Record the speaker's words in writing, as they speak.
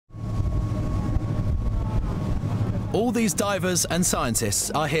All these divers and scientists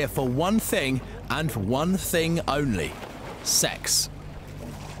are here for one thing and one thing only: sex.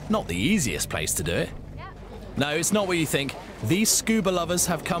 Not the easiest place to do it. No, it's not what you think. These scuba lovers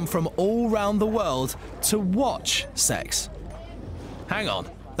have come from all round the world to watch sex. Hang on,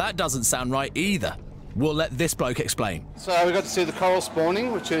 that doesn't sound right either. We'll let this bloke explain. So we got to see the coral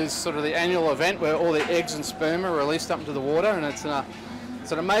spawning, which is sort of the annual event where all the eggs and sperm are released up into the water, and it's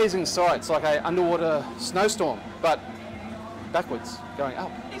an amazing sight. It's like an underwater snowstorm, but backwards, going up.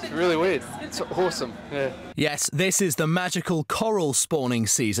 It's really weird. It's awesome. Yeah. Yes, this is the magical coral spawning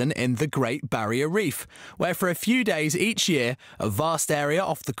season in the Great Barrier Reef, where for a few days each year, a vast area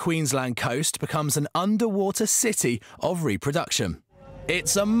off the Queensland coast becomes an underwater city of reproduction.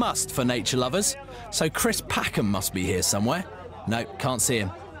 It's a must for nature lovers, so Chris Packham must be here somewhere. No, can't see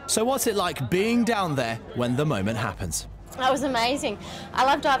him. So what's it like being down there when the moment happens? That was amazing. I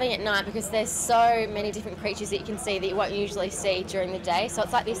love diving at night because there's so many different creatures that you can see that you won't usually see during the day. So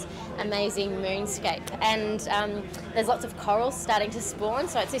it's like this amazing moonscape. And there's lots of corals starting to spawn,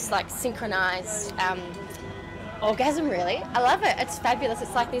 so it's this like synchronized orgasm, really. I love it. It's fabulous.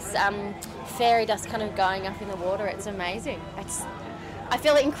 It's like this fairy dust kind of going up in the water. It's amazing. I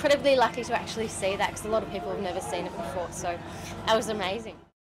feel incredibly lucky to actually see that because a lot of people have never seen it before. So that was amazing.